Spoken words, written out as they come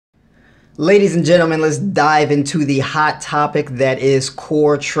Ladies and gentlemen, let's dive into the hot topic that is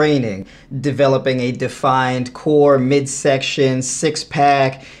core training. Developing a defined core, midsection,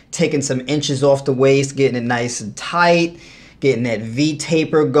 six-pack, taking some inches off the waist, getting it nice and tight, getting that V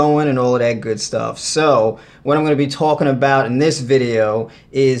taper going and all of that good stuff. So what I'm going to be talking about in this video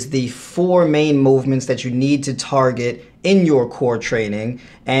is the 4 main movements that you need to target in your core training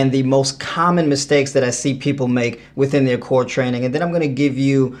and the most common mistakes that I see people make within their core training. And then I'm going to give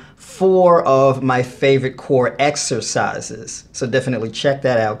you 4 of my favorite core exercises. So definitely check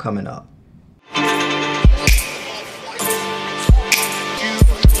that out coming up.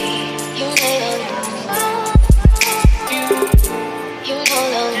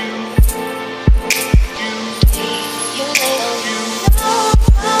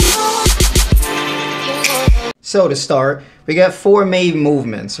 So to start, we got 4 main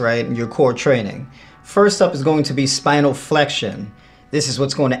movements, right, in your core training. First up is going to be spinal flexion. This is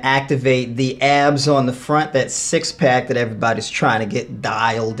what's going to activate the abs on the front, that six-pack that everybody's trying to get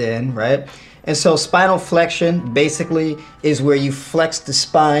dialed in, right? And so spinal flexion basically is where you flex the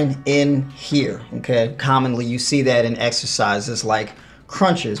spine in here, okay? Commonly you see that in exercises like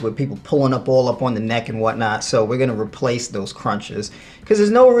crunches with people pulling up all up on the neck and whatnot. So we're going to replace those crunches because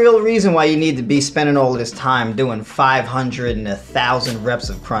there's no real reason why you need to be spending all of this time doing 500 and 1,000 reps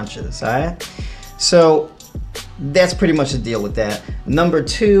of crunches. All right, so that's pretty much the deal with that. Number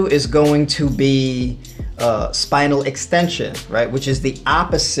 2 is going to be spinal extension, right, which is the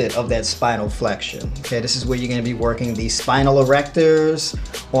opposite of that spinal flexion. Okay, this is where you're going to be working the spinal erectors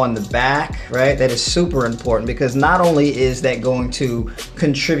on the back, right? That is super important because not only is that going to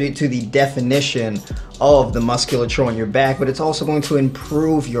contribute to the definition of the musculature on your back, but it's also going to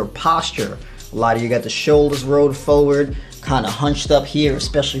improve your posture. A lot of you got the shoulders rolled forward, kind of hunched up here,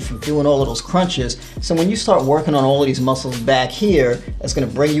 especially from doing all of those crunches. So when you start working on all of these muscles back here, that's going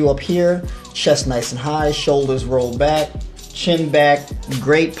to bring you up here, chest nice and high, shoulders rolled back, chin back,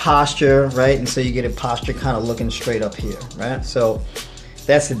 great posture, right? And so you get a posture kind of looking straight up here, right? So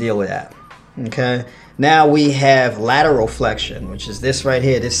that's the deal with that, okay? Now we have lateral flexion, which is this right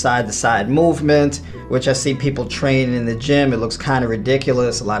here, this side-to-side movement, which I see people training in the gym. It looks kind of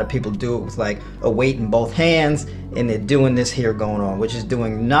ridiculous. A lot of people do it with like a weight in both hands, and they're doing this here going on, which is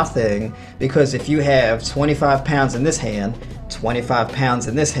doing nothing, because if you have 25 pounds in this hand, 25 pounds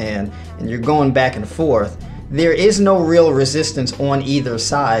in this hand, and you're going back and forth, there is no real resistance on either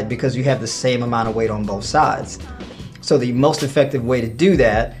side because you have the same amount of weight on both sides. So the most effective way to do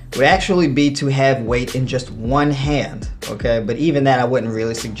that would actually be to have weight in just one hand, okay? But even that I wouldn't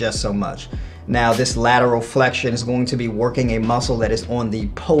really suggest so much. Now this lateral flexion is going to be working a muscle that is on the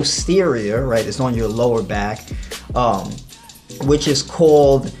posterior, right? It's on your lower back, which is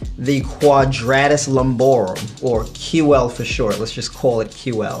called the quadratus lumborum, or QL for short. Let's just call it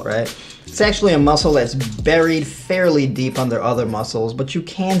QL, right? It's actually a muscle that's buried fairly deep under other muscles, but you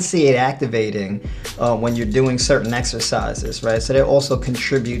can see it activating when you're doing certain exercises, right? So that also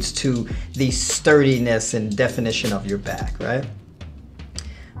contributes to the sturdiness and definition of your back, right?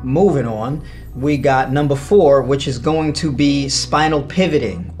 Moving on, we got number 4, which is going to be spinal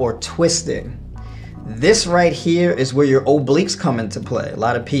pivoting or twisting. This right here is where your obliques come into play. A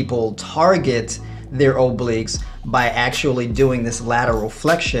lot of people target their obliques by actually doing this lateral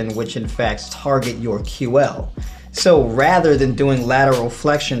flexion, which in fact target your QL. So rather than doing lateral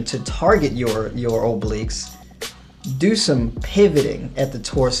flexion to target your obliques, do some pivoting at the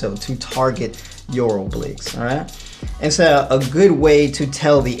torso to target your obliques, all right? And so a good way to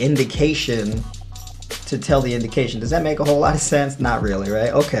tell the indication, does that make a whole lot of sense? Not really,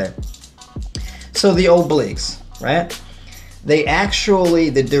 right? Okay. So the obliques, right? They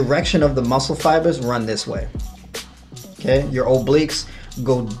actually, the direction of the muscle fibers run this way, okay? Your obliques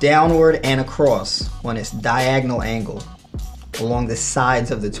go downward and across on this diagonal angle along the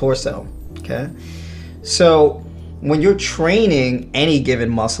sides of the torso, okay? So when you're training any given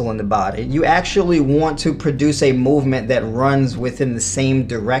muscle in the body, you actually want to produce a movement that runs within the same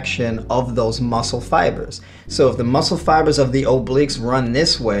direction of those muscle fibers. So if the muscle fibers of the obliques run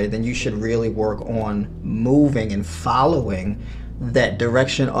this way, then you should really work on moving and following that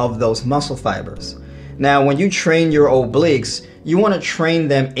direction of those muscle fibers. Now, when you train your obliques, you want to train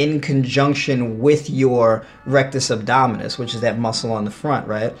them in conjunction with your rectus abdominis, which is that muscle on the front,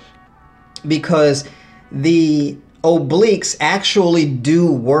 right? Because the obliques actually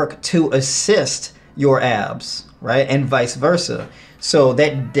do work to assist your abs, right? And vice versa. So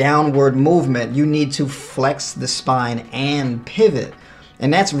that downward movement, you need to flex the spine and pivot.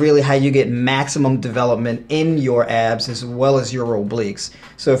 And that's really how you get maximum development in your abs as well as your obliques.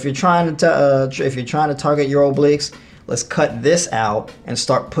 So if you're trying to target your obliques, Let's cut this out and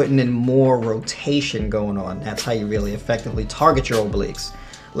start putting in more rotation going on. That's how you really effectively target your obliques.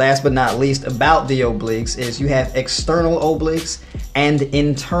 Last but not least about the obliques is you have external obliques and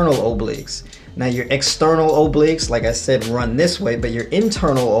internal obliques. Now your external obliques, like I said, run this way, but your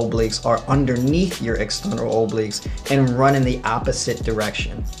internal obliques are underneath your external obliques and run in the opposite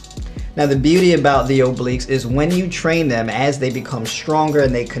direction. Now the beauty about the obliques is when you train them, as they become stronger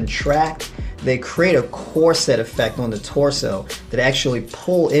and they contract, they create a corset effect on the torso that actually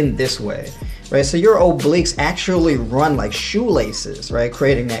pull in this way, right? So your obliques actually run like shoelaces, right?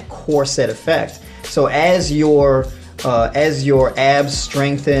 Creating that corset effect. So as your abs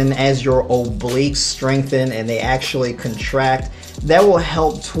strengthen, as your obliques strengthen and they actually contract, that will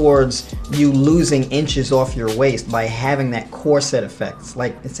help towards you losing inches off your waist by having that corset effect.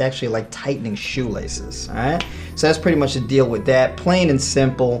 It's actually like tightening shoelaces, all right? So that's pretty much the deal with that. Plain and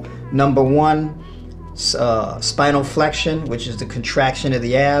simple. Number one, spinal flexion, which is the contraction of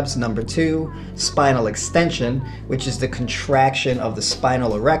the abs. Number two, spinal extension, which is the contraction of the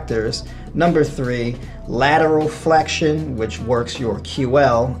spinal erectors. Number three, lateral flexion, which works your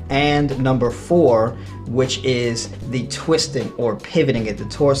QL. And number four, which is the twisting or pivoting at the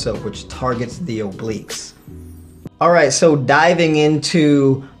torso, which targets the obliques. All right, so diving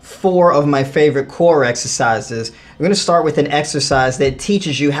into 4 of my favorite core exercises, I'm going to start with an exercise that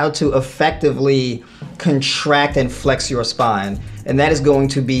teaches you how to effectively contract and flex your spine, and that is going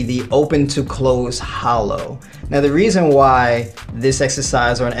to be the open to close hollow. Now the reason why this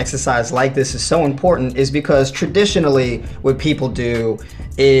exercise or an exercise like this is so important is because traditionally what people do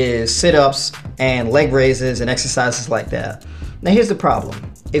is sit-ups and leg raises and exercises like that. Now here's the problem.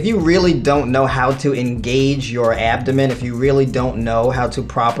 If you really don't know how to engage your abdomen, if you really don't know how to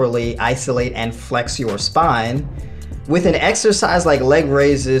properly isolate and flex your spine, with an exercise like leg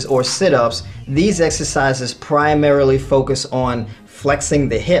raises or sit-ups, these exercises primarily focus on flexing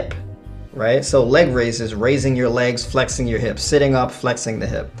the hip, right? So leg raises, raising your legs, flexing your hips, sitting up, flexing the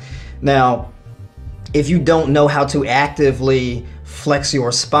hip. Now, if you don't know how to actively flex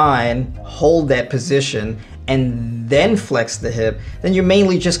your spine, hold that position, and then flex the hip, then you're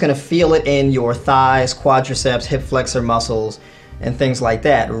mainly just going to feel it in your thighs, quadriceps, hip flexor muscles, and things like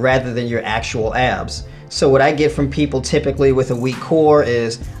that, rather than your actual abs. So what I get from people typically with a weak core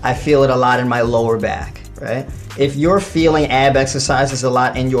is I feel it a lot in my lower back, right? If you're feeling ab exercises a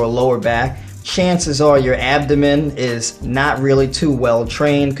lot in your lower back, chances are your abdomen is not really too well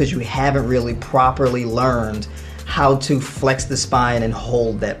trained because you haven't really properly learned how to flex the spine and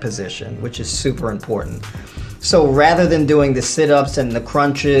hold that position, which is super important. So rather than doing the sit-ups and the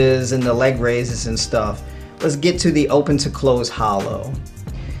crunches and the leg raises and stuff, let's get to the open to close hollow.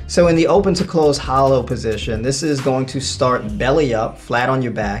 So in the open to close hollow position, this is going to start belly up, flat on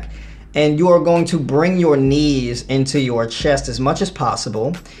your back, and you are going to bring your knees into your chest as much as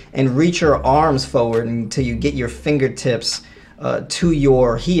possible and reach your arms forward until you get your fingertips to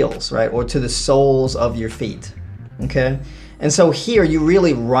your heels, right, or to the soles of your feet, okay? And so here you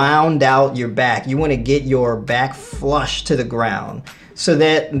really round out your back. You want to get your back flush to the ground. So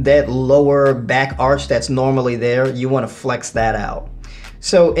that lower back arch that's normally there, you want to flex that out.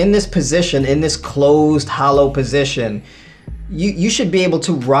 So in this position, in this closed hollow position, you should be able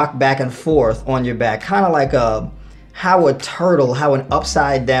to rock back and forth on your back, kind of like how an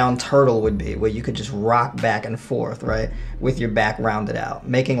upside down turtle would be, where you could just rock back and forth, right, with your back rounded out,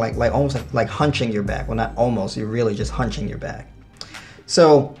 making like almost like hunching your back. Well, not almost, you're really just hunching your back.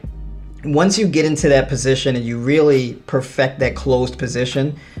 So once you get into that position and you really perfect that closed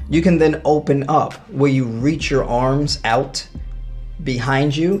position, you can then open up where you reach your arms out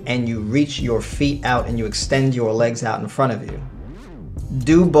behind you and you reach your feet out and you extend your legs out in front of you.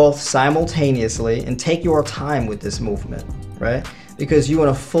 Do both simultaneously and take your time with this movement, right? Because you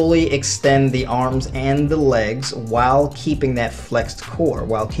want to fully extend the arms and the legs while keeping that flexed core,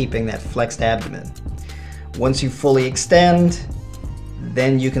 while keeping that flexed abdomen. Once you fully extend,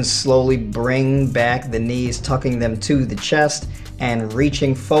 then you can slowly bring back the knees, tucking them to the chest and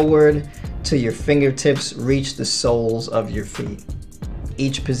reaching forward till your fingertips reach the soles of your feet.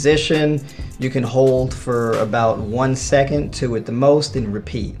 Each position you can hold for about 1 second, 2 at the most, and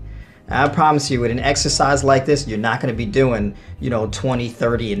repeat. Now, I promise you, with an exercise like this, you're not going to be doing, 20,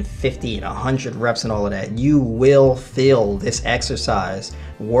 30, and 50, and 100 reps and all of that. You will feel this exercise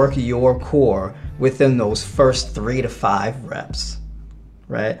work your core within those first 3 to 5 reps,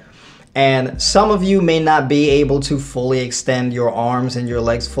 right? And some of you may not be able to fully extend your arms and your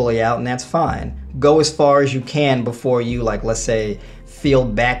legs fully out, and that's fine. Go as far as you can before you, let's say, feel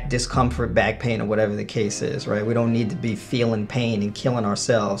back discomfort, back pain, or whatever the case is, right? We don't need to be feeling pain and killing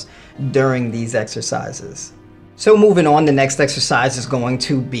ourselves during these exercises. So moving on, the next exercise is going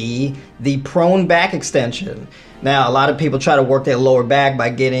to be the prone back extension. Now, a lot of people try to work their lower back by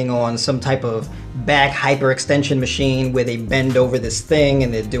getting on some type of back hyperextension machine where they bend over this thing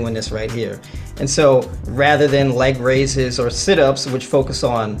and they're doing this right here. And so rather than leg raises or sit-ups, which focus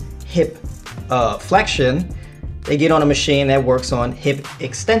on hip flexion, they get on a machine that works on hip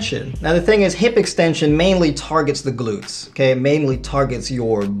extension. Now the thing is, hip extension mainly targets the glutes, okay? It mainly targets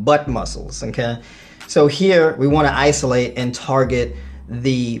your butt muscles, okay? So here we want to isolate and target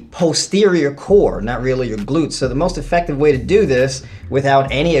the posterior core, not really your glutes. So the most effective way to do this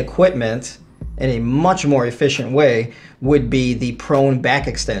without any equipment in a much more efficient way would be the prone back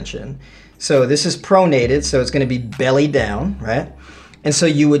extension. So this is pronated, so it's going to be belly down, right? And so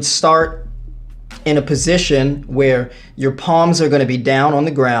you would start in a position where your palms are going to be down on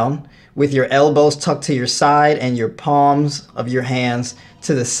the ground with your elbows tucked to your side and your palms of your hands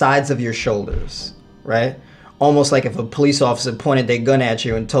to the sides of your shoulders, right? Almost like if a police officer pointed their gun at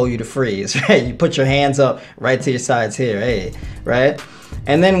you and told you to freeze, right? You put your hands up right to your sides here, hey, right?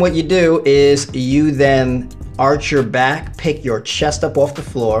 And then what you do is you then arch your back, pick your chest up off the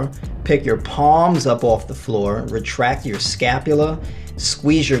floor, pick your palms up off the floor, retract your scapula,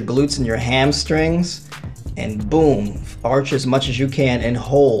 squeeze your glutes and your hamstrings, and boom, arch as much as you can and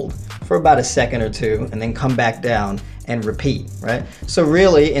hold for about a second or two, and then come back down and repeat, right? So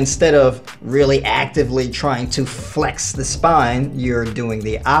really, instead of really actively trying to flex the spine, you're doing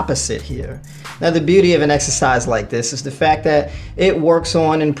the opposite here. Now, the beauty of an exercise like this is the fact that it works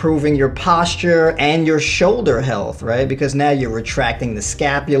on improving your posture and your shoulder health, right? Because now you're retracting the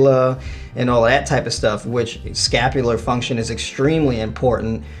scapula and all that type of stuff, which scapular function is extremely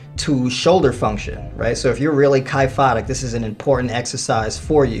important to shoulder function, right? So if you're really kyphotic, this is an important exercise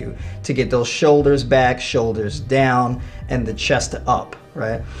for you to get those shoulders back, shoulders down, and the chest up,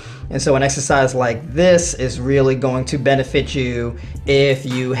 right? And so an exercise like this is really going to benefit you if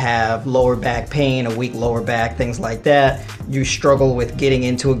you have lower back pain, a weak lower back, things like that. You struggle with getting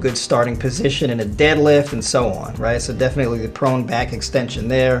into a good starting position in a deadlift and so on, right? So definitely the prone back extension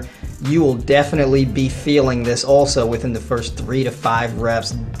there. You will definitely be feeling this also within the first 3 to 5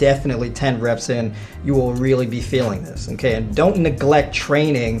 reps, definitely 10 reps in, you will really be feeling this, okay? And don't neglect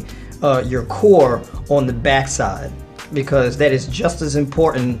training your core on the backside, because that is just as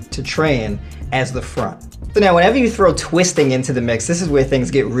important to train as the front. So now whenever you throw twisting into the mix, this is where things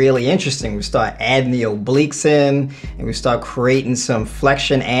get really interesting. We start adding the obliques in, and we start creating some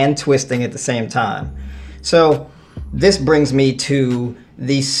flexion and twisting at the same time. So this brings me to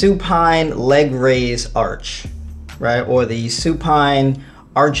the supine leg raise arch, right? Or the supine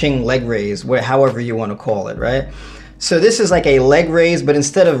arching leg raise, however you want to call it, right? So this is like a leg raise, but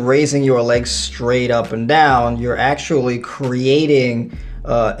instead of raising your legs straight up and down, you're actually creating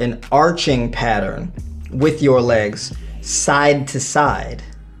an arching pattern with your legs side to side,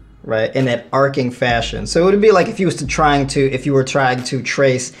 right? In that arcing fashion. So it would be like if you were trying to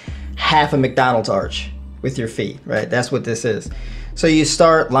trace half a McDonald's arch with your feet, right? That's what this is. So you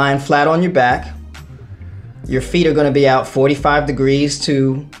start lying flat on your back. Your feet are going to be out 45 degrees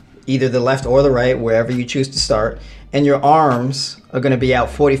to either the left or the right, wherever you choose to start. And your arms are going to be out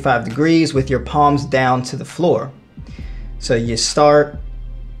 45 degrees with your palms down to the floor. So you start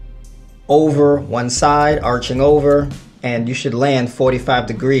over one side, arching over, and you should land 45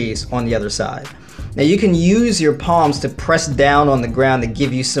 degrees on the other side. Now you can use your palms to press down on the ground to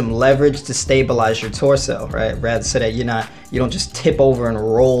give you some leverage to stabilize your torso, right? Rather so that you don't just tip over and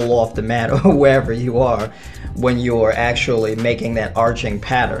roll off the mat or wherever you are when you're actually making that arching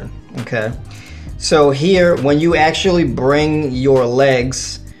pattern, okay? So here, when you actually bring your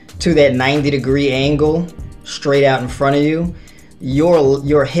legs to that 90-degree angle straight out in front of you,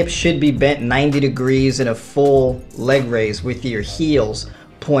 your hips should be bent 90 degrees in a full leg raise with your heels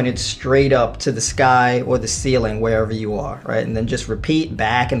pointed straight up to the sky or the ceiling, wherever you are, right? And then just repeat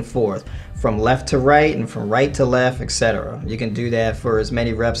back and forth from left to right and from right to left, etc. You can do that for as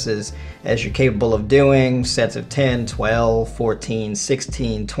many reps as you're capable of doing, sets of 10, 12, 14,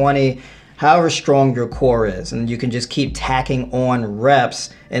 16, 20, however strong your core is. And you can just keep tacking on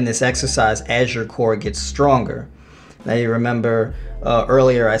reps in this exercise as your core gets stronger. Now you remember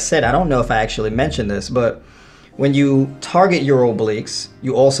earlier I said, I don't know if I actually mentioned this, but when you target your obliques,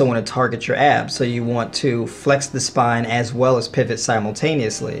 you also want to target your abs. So you want to flex the spine as well as pivot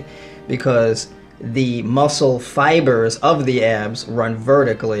simultaneously, because the muscle fibers of the abs run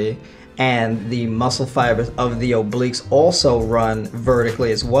vertically, and the muscle fibers of the obliques also run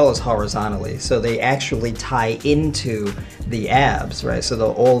vertically as well as horizontally. So they actually tie into the abs, right?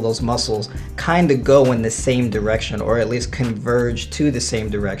 So all of those muscles kind of go in the same direction, or at least converge to the same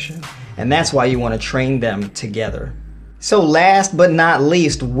direction. And that's why you want to train them together. So last but not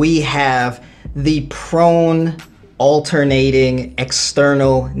least, we have the prone alternating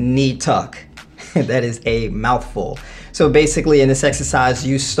external knee tuck. That is a mouthful. So basically in this exercise,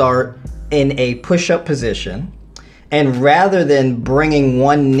 you start in a push-up position, and rather than bringing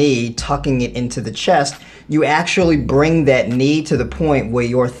one knee, tucking it into the chest, you actually bring that knee to the point where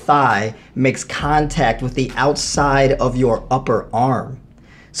your thigh makes contact with the outside of your upper arm.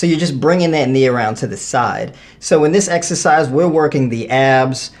 So you're just bringing that knee around to the side. So in this exercise, we're working the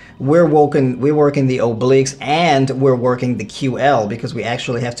abs, we're working the obliques, and we're working the QL, because we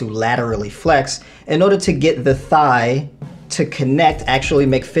actually have to laterally flex in order to get the thigh to connect, actually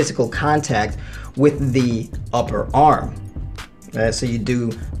make physical contact with the upper arm. Right, so you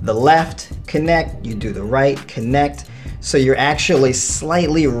do the left, connect, you do the right, connect. So you're actually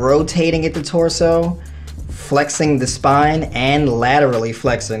slightly rotating at the torso, flexing the spine, and laterally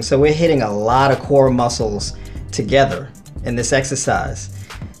flexing. So we're hitting a lot of core muscles together in this exercise.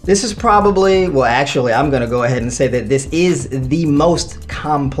 This is probably, well actually I'm gonna go ahead and say that this is the most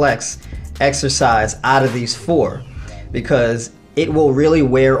complex exercise out of these four, because it will really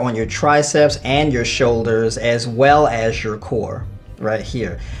wear on your triceps and your shoulders as well as your core right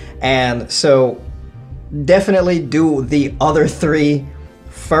here. And so definitely do the other three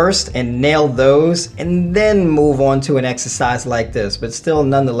first and nail those, and then move on to an exercise like this. But still,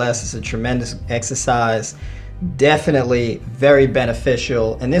 nonetheless, it's a tremendous exercise. Definitely very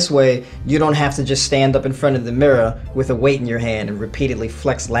beneficial. And this way, you don't have to just stand up in front of the mirror with a weight in your hand and repeatedly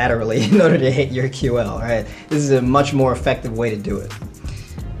flex laterally in order to hit your QL, right? This is a much more effective way to do it.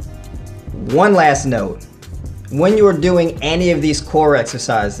 One last note. When you're doing any of these core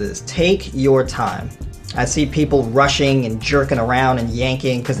exercises, take your time. I see people rushing and jerking around and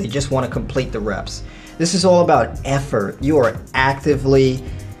yanking because they just want to complete the reps. This is all about effort. You are actively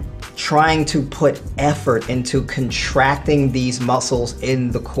trying to put effort into contracting these muscles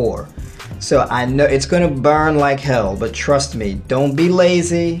in the core. So I know it's gonna burn like hell, but trust me, don't be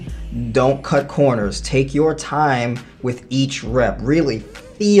lazy, don't cut corners. Take your time with each rep. Really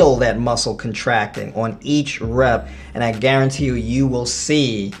feel that muscle contracting on each rep, and I guarantee you, you will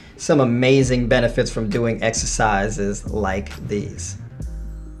see some amazing benefits from doing exercises like these.